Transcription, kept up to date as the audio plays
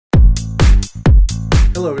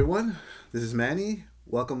Hello everyone, this is Manny.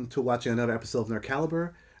 Welcome to watching another episode of Nerd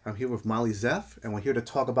Caliber. I'm here with Molly Zeef, and we're here to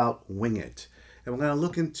talk about Wing It. And we're going to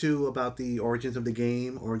look into about the origins of the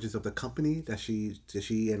game, origins of the company that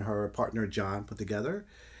she and her partner John put together.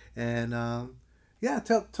 And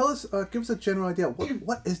tell us, give us a general idea.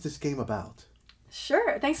 What is this game about?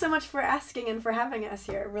 Sure. Thanks so much for asking and for having us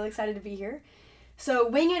here. Really excited to be here. So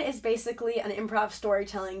Wing It is basically an improv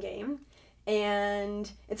storytelling game.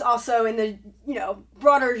 And it's also in the,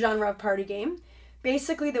 broader genre of party game.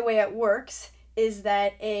 Basically, the way it works is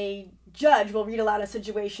that a judge will read aloud a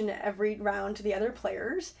situation every round to the other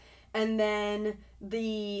players. And then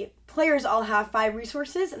the players all have 5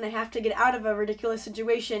 resources, and they have to get out of a ridiculous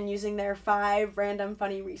situation using their 5 random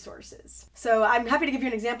funny resources. So I'm happy to give you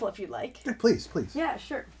an example if you'd like. Yeah, please. Yeah,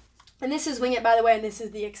 sure. And this is Wing It, by the way, and this is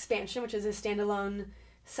the expansion, which is a standalone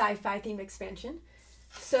sci-fi themed expansion.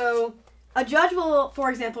 So a judge will, for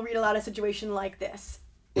example, read aloud a situation like this.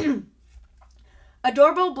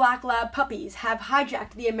 Adorable black lab puppies have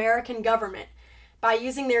hijacked the American government by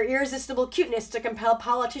using their irresistible cuteness to compel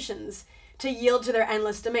politicians to yield to their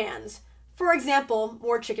endless demands. For example,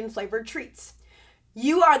 more chicken-flavored treats.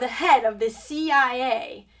 You are the head of the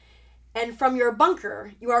CIA, and from your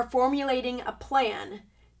bunker, you are formulating a plan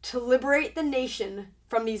to liberate the nation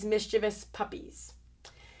from these mischievous puppies.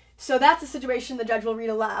 So that's a situation the judge will read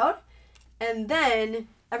aloud. And then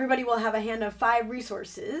everybody will have a hand of 5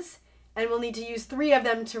 resources, and we'll need to use 3 of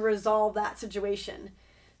them to resolve that situation.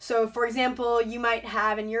 So, for example, you might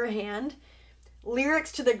have in your hand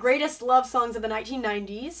lyrics to the greatest love songs of the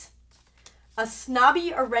 1990s, a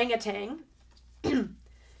snobby orangutan,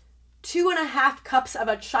 2.5 cups of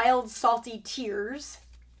a child's salty tears,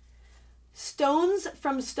 stones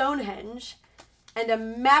from Stonehenge, and a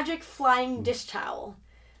magic flying dish towel.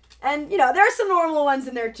 And, there are some normal ones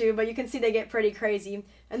in there too, but you can see they get pretty crazy.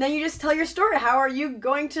 And then you just tell your story. How are you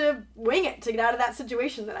going to wing it to get out of that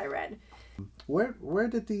situation that I read? Where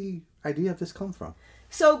did the idea of this come from?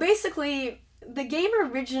 So basically, the game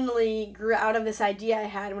originally grew out of this idea I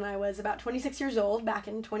had when I was about 26 years old, back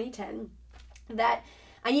in 2010, that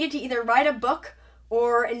I needed to either write a book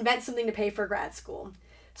or invent something to pay for grad school.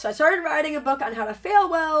 So I started writing a book on how to fail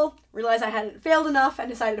well, realized I hadn't failed enough, and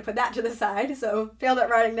decided to put that to the side, so failed at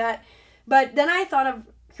writing that. But then I thought of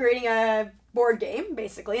creating a board game,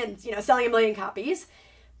 basically, and, selling 1 million copies,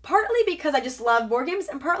 partly because I just love board games,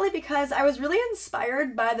 and partly because I was really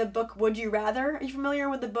inspired by the book Would You Rather. Are you familiar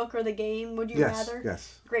with the book or the game Would You Rather?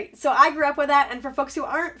 Yes. Great. So I grew up with that, and for folks who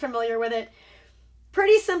aren't familiar with it,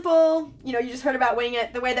 pretty simple. You just heard about Wing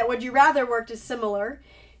It. The way that Would You Rather worked is similar.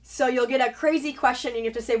 So you'll get a crazy question and you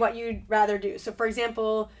have to say what you'd rather do. So for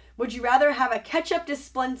example, would you rather have a ketchup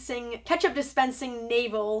dispensing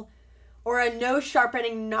navel or a nose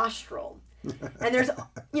sharpening nostril? And there's,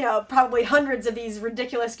 probably hundreds of these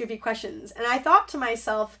ridiculous, goofy questions. And I thought to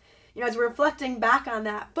myself, as reflecting back on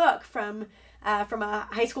that book from a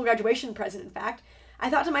high school graduation present, in fact, I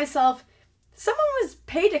thought to myself, someone was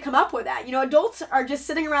paid to come up with that. Adults are just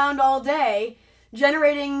sitting around all day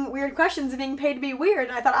generating weird questions and being paid to be weird.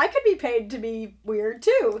 And I thought I could be paid to be weird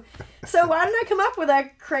too. So why didn't I come up with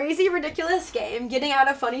a crazy, ridiculous game, getting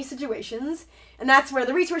out of funny situations? And that's where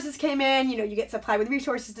the resources came in. You get supplied with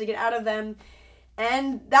resources to get out of them.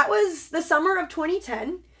 And that was the summer of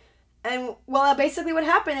 2010. And basically what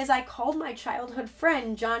happened is I called my childhood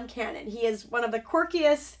friend, John Cannon. He is one of the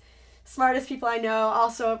quirkiest, smartest people I know.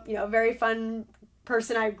 Also, a very fun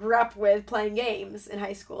person I grew up with playing games in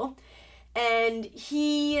high school. And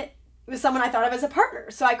he was someone I thought of as a partner.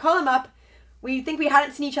 So I call him up. We think we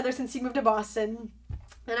hadn't seen each other since he moved to Boston.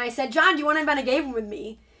 And I said, John, do you want to invent a game with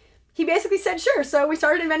me? He basically said, sure. So we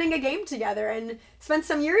started inventing a game together and spent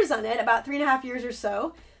some years on it, about 3.5 years or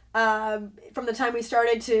so. From the time we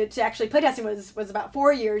started to actually playtesting was about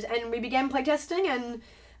 4 years. And we began playtesting, and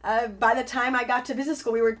by the time I got to business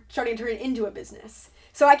school, we were starting to turn it into a business.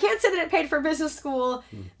 So I can't say that it paid for business school,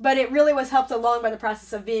 but it really was helped along by the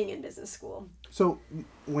process of being in business school. So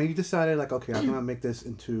when you decided, okay, I'm going to make this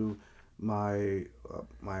into my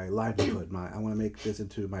livelihood, I want to make this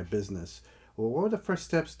into my business, well, what were the first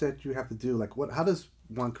steps that you have to do? How does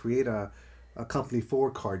one create a company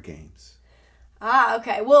for card games?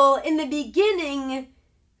 Okay. Well, in the beginning,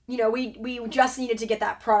 we just needed to get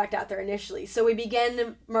that product out there initially. So we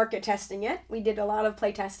began market testing it. We did a lot of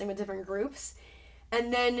play testing with different groups.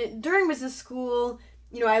 And then during business school,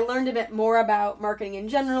 I learned a bit more about marketing in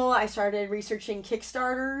general. I started researching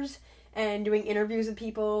Kickstarters and doing interviews with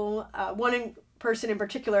people. One person in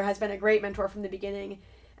particular has been a great mentor from the beginning,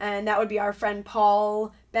 and that would be our friend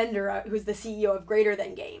Paul Bender, who's the CEO of Greater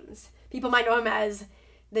Than Games. People might know him as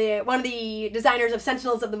one of the designers of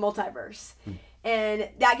Sentinels of the Multiverse. And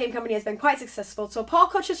that game company has been quite successful. So Paul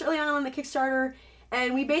coached us early on the Kickstarter,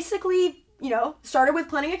 and we basically, started with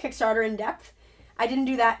planning a Kickstarter in depth. I didn't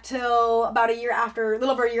do that till about a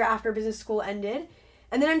little over a year after business school ended.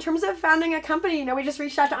 And then in terms of founding a company, we just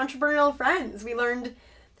reached out to entrepreneurial friends. We learned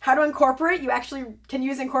how to incorporate. You actually can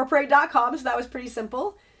use incorporate.com, so that was pretty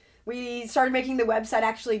simple. We started making the website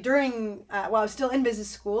actually during, while I was still in business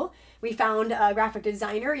school. We found a graphic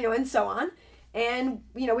designer, and so on. And,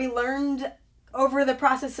 we learned over the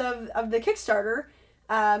process of the Kickstarter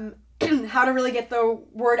how to really get the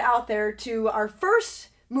word out there to our first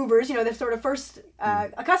movers, the sort of first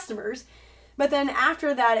customers. But then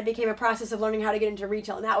after that, it became a process of learning how to get into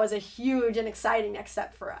retail. And that was a huge and exciting next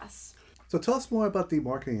step for us. So tell us more about the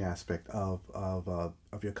marketing aspect of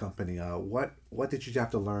your company. What did you have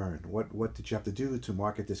to learn? What did you have to do to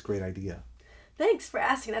market this great idea? Thanks for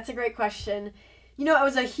asking. That's a great question. It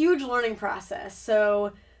was a huge learning process.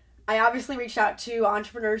 So I obviously reached out to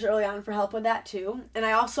entrepreneurs early on for help with that too. And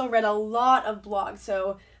I also read a lot of blogs.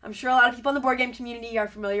 So I'm sure a lot of people in the board game community are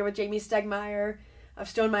familiar with Jamie Stegmaier of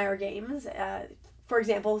Stonemaier Games. For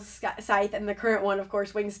example, Scythe, and the current one, of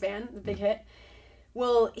course, Wingspan, the big hit.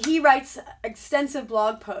 Well, he writes extensive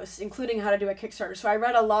blog posts, including how to do a Kickstarter. So I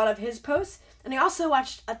read a lot of his posts, and I also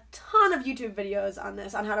watched a ton of YouTube videos on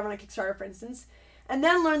this, on how to run a Kickstarter, for instance, and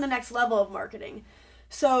then learned the next level of marketing.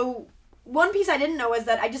 So one piece I didn't know was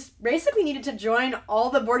that I just basically needed to join all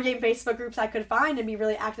the board game Facebook groups I could find and be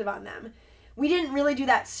really active on them. We didn't really do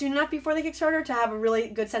that soon enough before the Kickstarter to have a really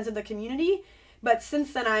good sense of the community, but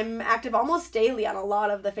since then I'm active almost daily on a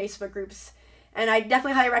lot of the Facebook groups. And I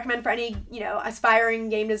definitely highly recommend for any, aspiring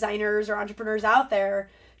game designers or entrepreneurs out there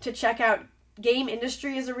to check out Game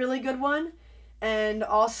Industry is a really good one. And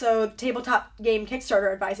also Tabletop Game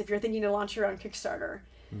Kickstarter Advice if you're thinking to launch your own Kickstarter.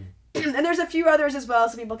 And there's a few others as well,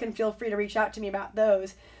 so people can feel free to reach out to me about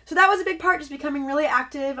those. So that was a big part, just becoming really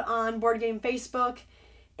active on Board Game Facebook.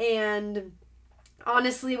 And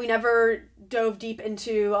honestly, we never dove deep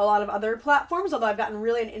into a lot of other platforms, although I've gotten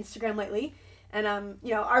really into Instagram lately. And,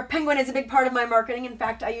 our penguin is a big part of my marketing. In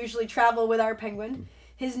fact, I usually travel with our penguin.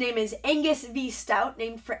 His name is Angus V. Stout,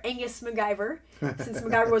 named for Angus MacGyver, since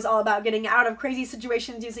MacGyver was all about getting out of crazy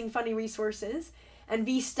situations using funny resources. And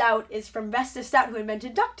V. Stout is from Vesta Stout, who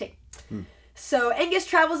invented duct tape. So Angus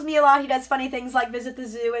travels with me a lot. He does funny things like visit the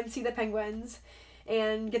zoo and see the penguins,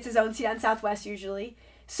 and gets his own seat on Southwest usually.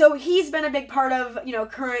 So he's been a big part of,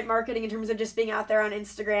 current marketing in terms of just being out there on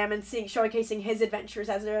Instagram and showcasing his adventures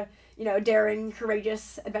as a, daring,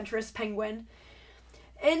 courageous, adventurous penguin.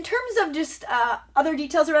 In terms of just other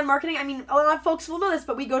details around marketing, a lot of folks will know this,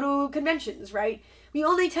 but we go to conventions, right? We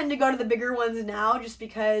only tend to go to the bigger ones now just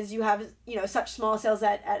because you have, such small sales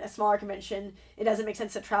at a smaller convention. It doesn't make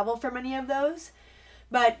sense to travel for many of those.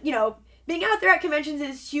 But, being out there at conventions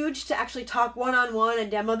is huge to actually talk one-on-one and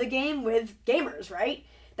demo the game with gamers, right?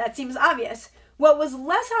 That seems obvious. What was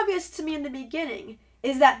less obvious to me in the beginning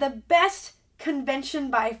is that the best convention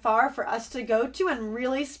by far for us to go to and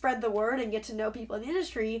really spread the word and get to know people in the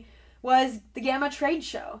industry was the GAMA trade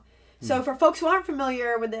show. So for folks who aren't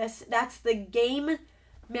familiar with this, that's the Game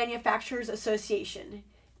Manufacturers Association.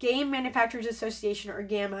 Game Manufacturers Association, or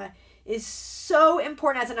GAMA, is so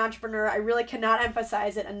important as an entrepreneur. I really cannot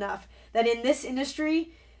emphasize it enough that in this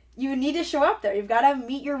industry, you need to show up there. You've got to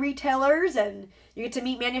meet your retailers, and you get to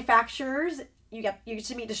meet manufacturers. You get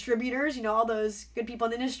to meet distributors, all those good people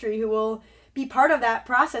in the industry who will be part of that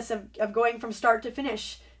process of going from start to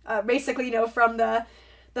finish. Basically, from the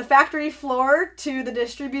factory floor to the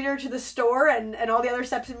distributor to the store and all the other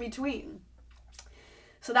steps in between.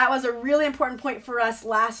 So that was a really important point for us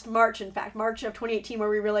last March, in fact, March of 2018, where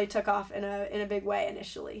we really took off in a big way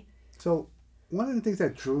initially. So one of the things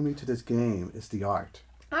that drew me to this game is the art.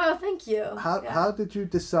 Oh, thank you. How did you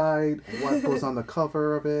decide what goes on the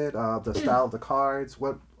cover of it, the style of the cards?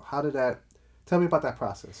 Tell me about that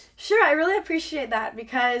process. Sure, I really appreciate that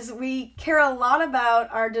because we care a lot about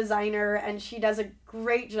our designer, and she does a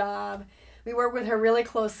great job. We work with her really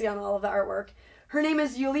closely on all of the artwork. Her name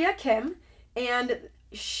is Yulia Kim, and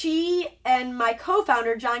she and my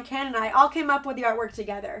co-founder, John Cannon, and I all came up with the artwork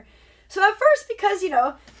together. So at first, because,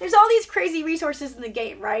 there's all these crazy resources in the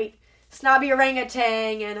game, right? Snobby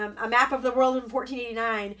orangutan and a map of the world in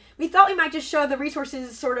 1489. We thought we might just show the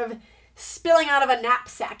resources sort of spilling out of a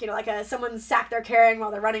knapsack, like someone's sack they're carrying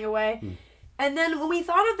while they're running away. And then when we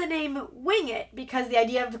thought of the name Wing It, because the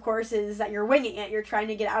idea, of course, is that you're winging it, you're trying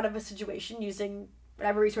to get out of a situation using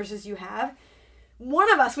whatever resources you have.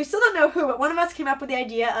 One of us, we still don't know who, but one of us came up with the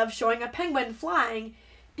idea of showing a penguin flying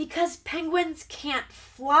because penguins can't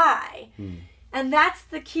fly. And that's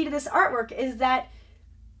the key to this artwork, is that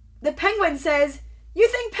the penguin says, You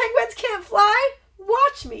think penguins can't fly?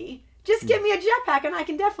 Watch me. Just give me a jetpack and I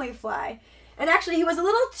can definitely fly. And actually, he was a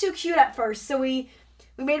little too cute at first, so we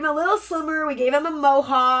made him a little slimmer. We gave him a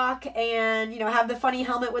mohawk and, have the funny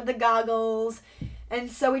helmet with the goggles.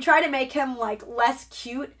 And so we tried to make him, less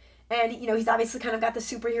cute. And, he's obviously kind of got the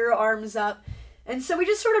superhero arms up. And so we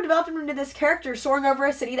just sort of developed him into this character soaring over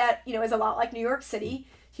a city that, is a lot like New York City.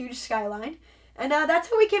 Huge skyline. And that's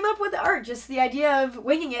how we came up with the art. Just the idea of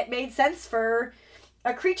winging it made sense for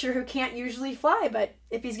a creature who can't usually fly. But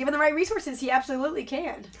if he's given the right resources, he absolutely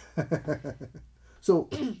can. So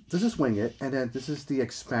this is Wing It, and then this is the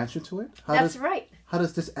expansion to it? That's right. How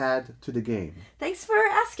does this add to the game? Thanks for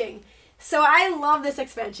asking. So I love this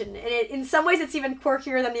expansion, and in some ways it's even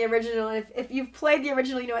quirkier than the original. And if you've played the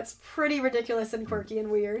original, it's pretty ridiculous and quirky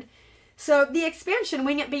and weird. So the expansion,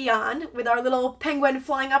 Wing It Beyond, with our little penguin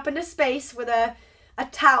flying up into space with a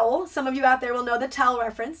towel. Some of you out there will know the towel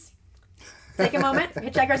reference. Take a moment.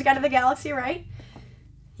 Hitchhiker's Guide to the Galaxy, right?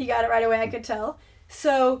 He got it right away, I could tell.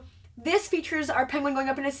 So this features our penguin going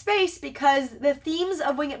up into space because the themes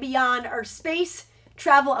of Wing It Beyond are space,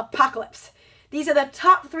 travel, apocalypse. These are the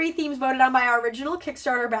top 3 themes voted on by our original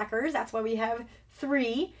Kickstarter backers. That's why we have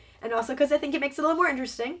 3. And also because I think it makes it a little more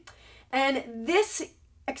interesting. And this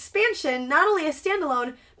expansion not only is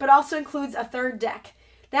standalone, but also includes a 3rd deck.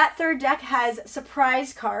 That 3rd deck has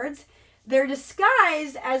surprise cards. They're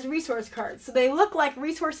disguised as resource cards. So they look like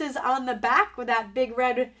resources on the back with that big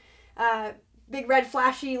red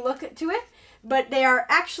flashy look to it. But they are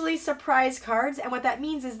actually surprise cards, and what that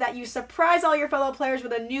means is that you surprise all your fellow players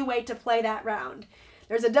with a new way to play that round.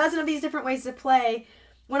 There's a dozen of these different ways to play.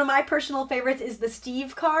 One of my personal favorites is the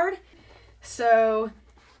Steve card. So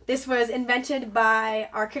this was invented by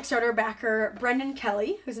our Kickstarter backer, Brendan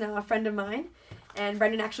Kelly, who's now a friend of mine. And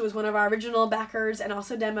Brendan actually was one of our original backers and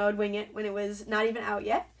also demoed Wing It when it was not even out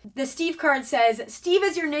yet. The Steve card says, Steve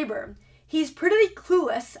is your neighbor. He's pretty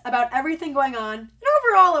clueless about everything going on, and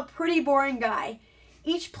overall a pretty boring guy.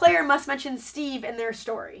 Each player must mention Steve in their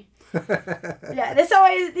story. Yeah, this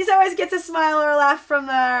always gets a smile or a laugh from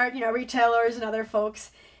the retailers and other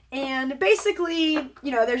folks. And basically,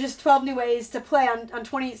 there's just 12 new ways to play on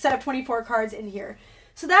 20 set of 24 cards in here.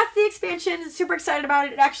 So that's the expansion. Super excited about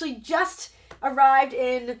it. It actually just arrived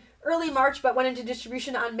in early March, but went into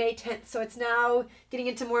distribution on May 10th. So it's now getting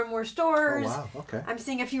into more and more stores. Oh, wow. Okay. I'm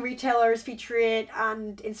seeing a few retailers feature it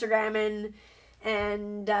on Instagram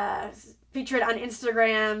and feature it on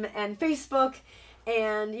Instagram and Facebook.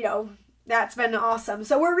 And, that's been awesome.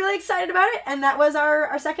 So we're really excited about it. And that was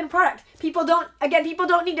our second product. People don't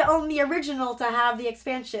need to own the original to have the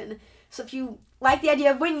expansion. So if you like the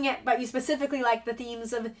idea of winging it, but you specifically like the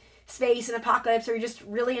themes of space and apocalypse, or you're just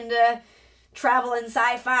really into travel and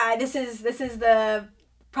sci-fi, this is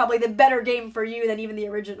probably the better game for you than even the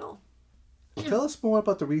original. Tell us more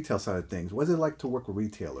about the retail side of things. What is it like to work with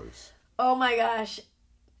retailers? Oh my gosh.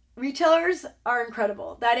 Retailers are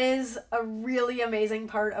incredible. That is a really amazing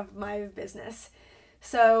part of my business.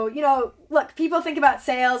 So, look, people think about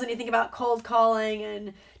sales and you think about cold calling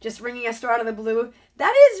and just ringing a store out of the blue.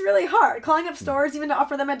 That is really hard. Calling up stores even to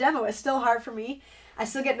offer them a demo is still hard for me. I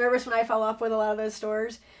still get nervous when I follow up with a lot of those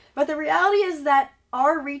stores. But the reality is that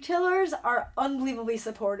our retailers are unbelievably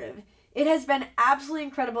supportive. It has been absolutely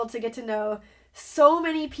incredible to get to know so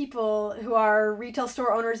many people who are retail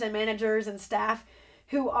store owners and managers and staff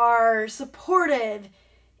who are supportive,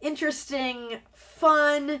 interesting,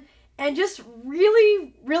 fun, and just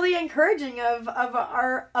really, really encouraging of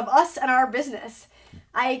us and our business.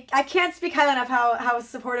 I can't speak highly enough how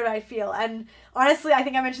supportive I feel. And honestly, I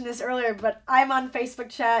think I mentioned this earlier, but I'm on Facebook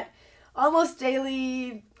chat almost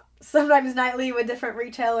daily, sometimes nightly, with different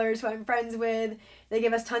retailers who I'm friends with. They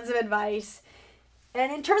give us tons of advice.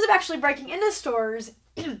 And in terms of actually breaking into stores,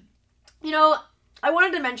 I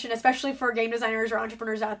wanted to mention, especially for game designers or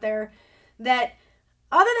entrepreneurs out there, that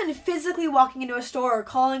other than physically walking into a store or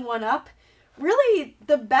calling one up, really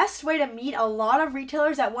the best way to meet a lot of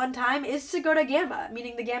retailers at one time is to go to GAMA,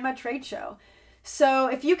 meaning the GAMA trade show. So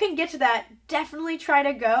if you can get to that, definitely try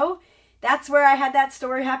to go. That's where I had that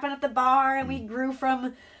story happen at the bar, and we grew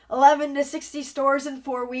from 11 to 60 stores in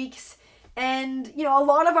 4 weeks. And, a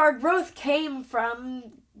lot of our growth came from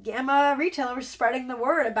GAMA retailers spreading the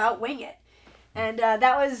word about Wing It. And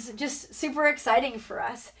that was just super exciting for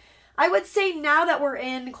us. I would say now that we're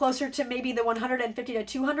in closer to maybe the 150 to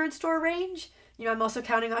 200 store range, I'm also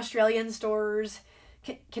counting Australian stores,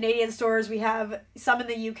 Canadian stores. We have some in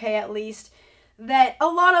the UK at least, that a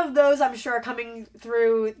lot of those I'm sure are coming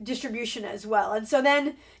through distribution as well. And so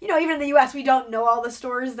then, even in the US, we don't know all the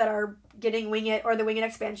stores that are getting Wing It or the Wing It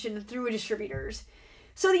expansion through distributors.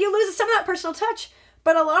 So you lose some of that personal touch,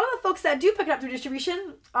 But a lot of the folks that do pick it up through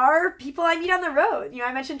distribution are people I meet on the road.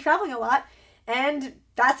 I mentioned traveling a lot, and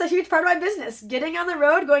that's a huge part of my business. Getting on the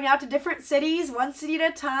road, going out to different cities, one city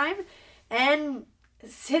at a time, and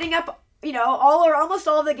hitting up, all or almost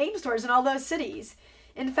all of the game stores in all those cities.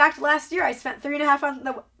 In fact, last year I spent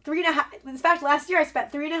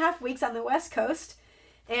 3.5 weeks on the West Coast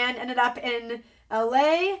and ended up in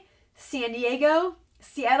LA, San Diego,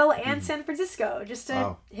 Seattle, and San Francisco just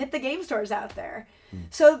to hit the game stores out there.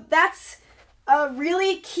 So that's a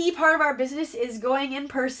really key part of our business, is going in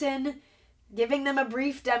person, giving them a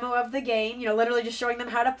brief demo of the game, literally just showing them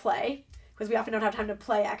how to play, because we often don't have time to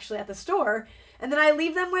play actually at the store. And then I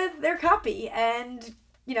leave them with their copy, and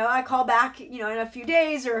I call back, in a few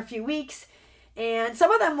days or a few weeks, and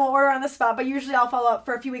some of them will order on the spot, but usually I'll follow up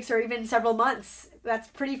for a few weeks or even several months. That's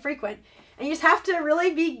pretty frequent. And you just have to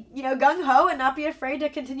really be, gung-ho and not be afraid to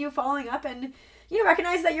continue following up and,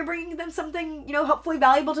 recognize that you're bringing them something, hopefully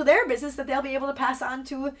valuable to their business that they'll be able to pass on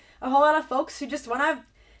to a whole lot of folks who just want to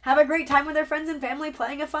have a great time with their friends and family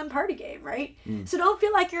playing a fun party game, right? So don't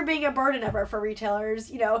feel like you're being a burden ever for retailers.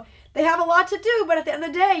 They have a lot to do, but at the end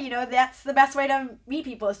of the day, that's the best way to meet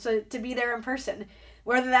people, is to be there in person,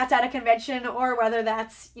 whether that's at a convention or whether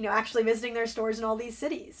that's, actually visiting their stores in all these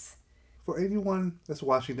cities. For anyone that's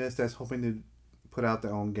watching this that's hoping to put out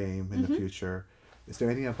their own game in the future, is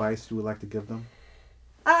there any advice you would like to give them?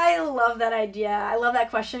 I love that idea. I love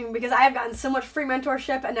that question, because I have gotten so much free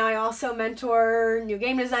mentorship, and now I also mentor new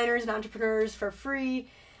game designers and entrepreneurs for free.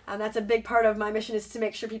 That's a big part of my mission, is to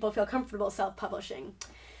make sure people feel comfortable self-publishing.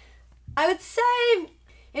 I would say,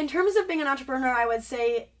 in terms of being an entrepreneur, I would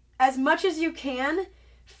say, as much as you can,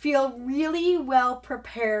 feel really well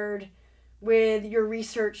prepared with your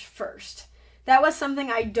research first. That was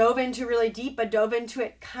something I dove into really deep, but dove into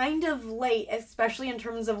it kind of late, especially in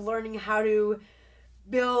terms of learning how to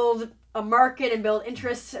build a market and build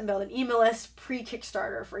interests and build an email list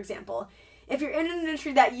pre-Kickstarter, for example. If you're in an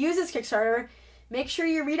industry that uses Kickstarter, make sure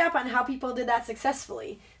you read up on how people did that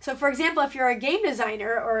successfully. So, for example, if you're a game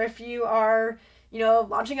designer, or if you are,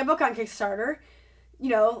 launching a book on Kickstarter,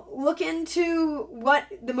 look into what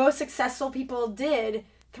the most successful people did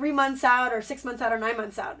 3 months out or 6 months out or 9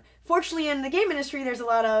 months out. Fortunately, in the game industry, there's a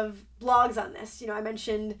lot of blogs on this. I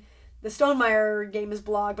mentioned the Stonemeyer Games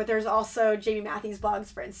blog, but there's also Jamie Matthews blogs,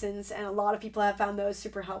 for instance, and a lot of people have found those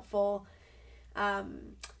super helpful.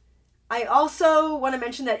 I also want to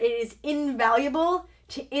mention that it is invaluable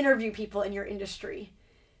to interview people in your industry.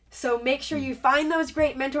 So make sure you find those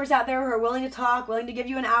great mentors out there who are willing to talk, willing to give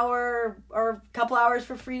you an hour or a couple hours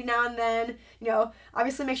for free now and then.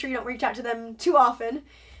 Obviously make sure you don't reach out to them too often,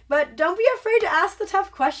 but don't be afraid to ask the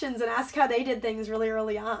tough questions and ask how they did things really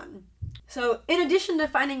early on. So in addition to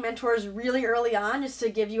finding mentors really early on, just to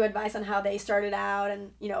give you advice on how they started out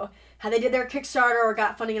and, how they did their Kickstarter or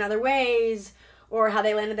got funding in other ways, or how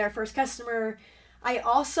they landed their first customer, I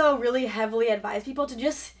also really heavily advise people to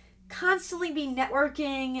just constantly be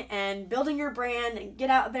networking and building your brand and get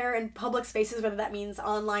out there in public spaces, whether that means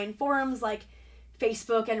online forums like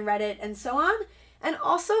Facebook and Reddit and so on. And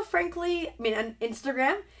also, frankly, on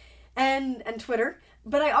Instagram and Twitter.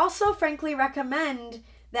 But I also, frankly, recommend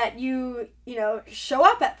that you show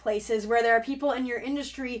up at places where there are people in your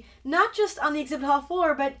industry, not just on the exhibit hall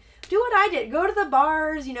floor, but do what I did. Go to the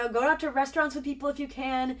bars, go out to restaurants with people if you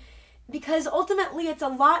can, because ultimately it's a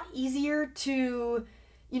lot easier to,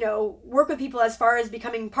 work with people as far as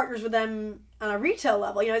becoming partners with them on a retail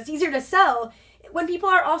level. It's easier to sell when people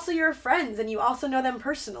are also your friends and you also know them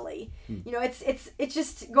personally. It's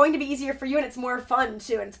just going to be easier for you, and it's more fun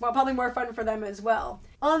too, and it's probably more fun for them as well.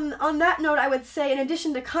 On that note, I would say, in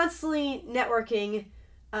addition to constantly networking,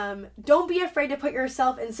 don't be afraid to put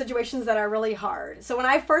yourself in situations that are really hard. So when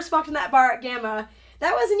I first walked in that bar at Gamma,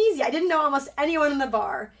 that wasn't easy. I didn't know almost anyone in the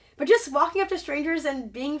bar, but just walking up to strangers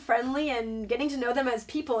and being friendly and getting to know them as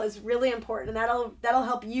people is really important, and that'll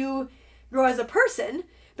help you grow as a person.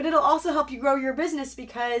 But it'll also help you grow your business,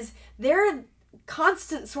 because they're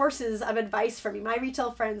constant sources of advice for me. My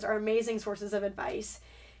retail friends are amazing sources of advice.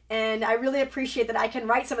 And I really appreciate that I can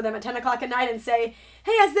write some of them at 10 o'clock at night and say,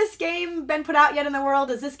 hey, has this game been put out yet in the world?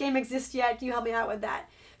 Does this game exist yet? Can you help me out with that?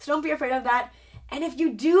 So don't be afraid of that. And if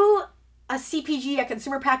you do a CPG, a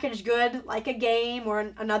consumer packaged good, like a game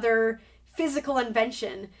or another physical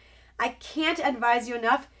invention, I can't advise you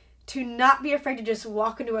enough to not be afraid to just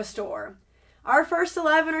walk into a store. Our first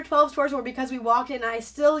 11 or 12 stores were because we walked in, and I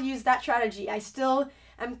still use that strategy. I still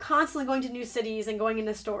am constantly going to new cities and going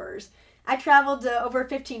into stores. I traveled to over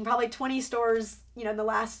 15, probably 20 stores, in the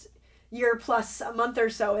last year plus a month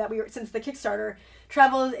or so that since the Kickstarter,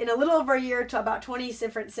 traveled in a little over a year to about 20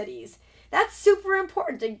 different cities. That's super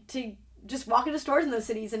important to just walk into stores in those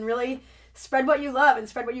cities and really spread what you love and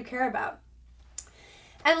spread what you care about.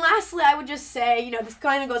 And lastly, I would just say, this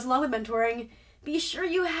kind of goes along with mentoring. Be sure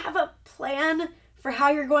you have a plan for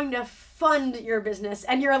how you're going to fund your business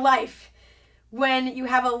and your life when you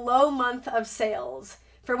have a low month of sales,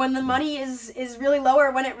 for when the money is really low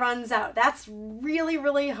or when it runs out. That's really,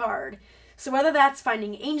 really hard. So whether that's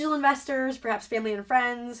finding angel investors, perhaps family and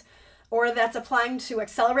friends, or that's applying to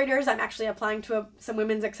accelerators. I'm actually applying to some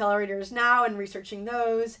women's accelerators now and researching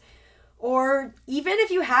those. Or even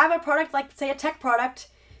if you have a product like, say, a tech product,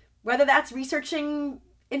 whether that's researching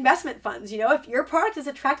investment funds. If your product is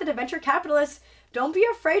attracted to venture capitalists, don't be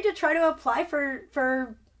afraid to try to apply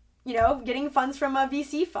for getting funds from a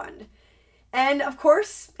VC fund. And of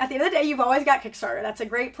course, at the end of the day, you've always got Kickstarter. That's a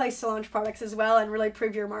great place to launch products as well and really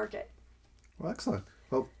prove your market. Well, excellent.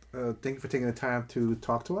 Well, thank you for taking the time to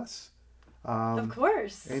talk to us. Of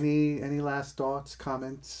course. Any last thoughts,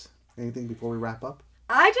 comments, anything before we wrap up?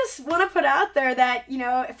 I just want to put out there that,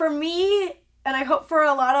 for me, and I hope for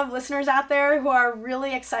a lot of listeners out there who are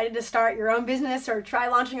really excited to start your own business or try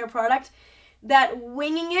launching a product, that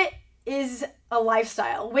winging it is a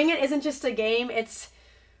lifestyle. Wing it isn't just a game. It's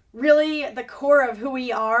really the core of who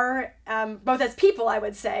we are, both as people, I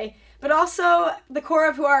would say, but also the core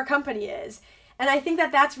of who our company is. And I think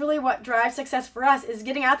that that's really what drives success for us, is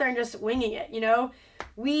getting out there and just winging it.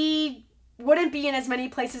 We wouldn't be in as many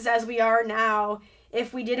places as we are now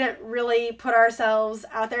if we didn't really put ourselves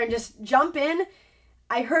out there and just jump in.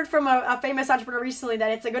 I heard from a famous entrepreneur recently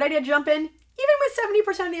that it's a good idea to jump in, even with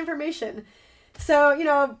 70% of the information. So,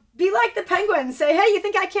 be like the penguin. Say, hey, you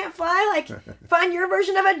think I can't fly? Find your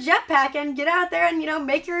version of a jetpack and get out there and,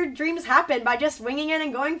 make your dreams happen by just winging it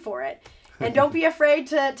and going for it. And don't be afraid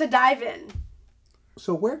to dive in.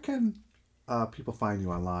 So where can people find you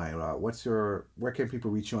online? Where can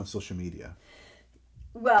people reach you on social media?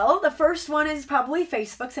 Well, the first one is probably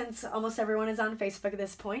Facebook, since almost everyone is on Facebook at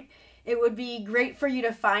this point. It would be great for you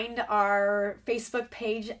to find our Facebook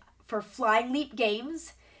page for Flying Leap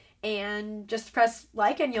Games, and just press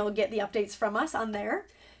like and you'll get the updates from us on there.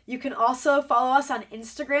 You can also follow us on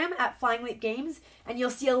Instagram at Flying Leap Games, and you'll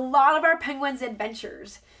see a lot of our penguins'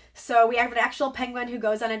 adventures. So we have an actual penguin who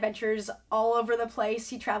goes on adventures all over the place.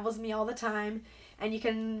 He travels with me all the time, and you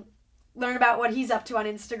can learn about what he's up to on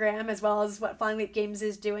Instagram as well as what Flying Leap Games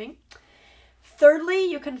is doing.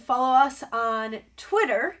 Thirdly, you can follow us on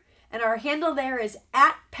Twitter, and our handle there is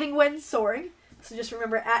 @penguinsoaring. So just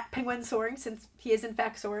remember @penguinsoaring, since he is in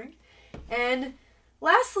fact soaring. And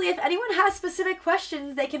lastly, if anyone has specific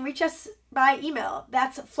questions, they can reach us by email.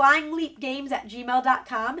 That's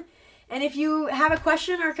flyingleapgames@gmail.com. And if you have a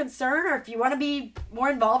question or concern, or if you want to be more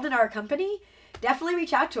involved in our company, definitely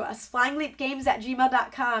reach out to us,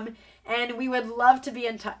 flyingleapgames@gmail.com, and we would love to be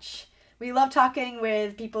in touch. We love talking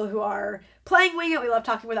with people who are playing Wing It. We love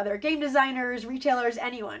talking with other game designers, retailers,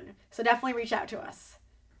 anyone. So definitely reach out to us.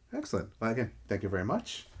 Excellent. Well, again, thank you very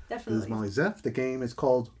much. Definitely. This is Molly Zeef. The game is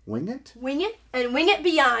called Wing It. Wing It and Wing It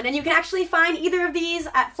Beyond. And you can actually find either of these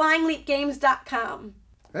at flyingleapgames.com.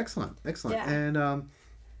 Excellent. Yeah. And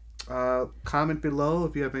comment below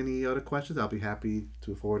if you have any other questions. I'll be happy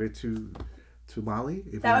to forward it to Molly.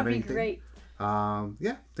 If that you would be anything. great.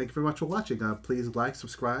 Yeah, thank you very much for watching. Please like,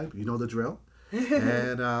 subscribe. You know the drill.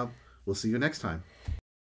 And we'll see you next time.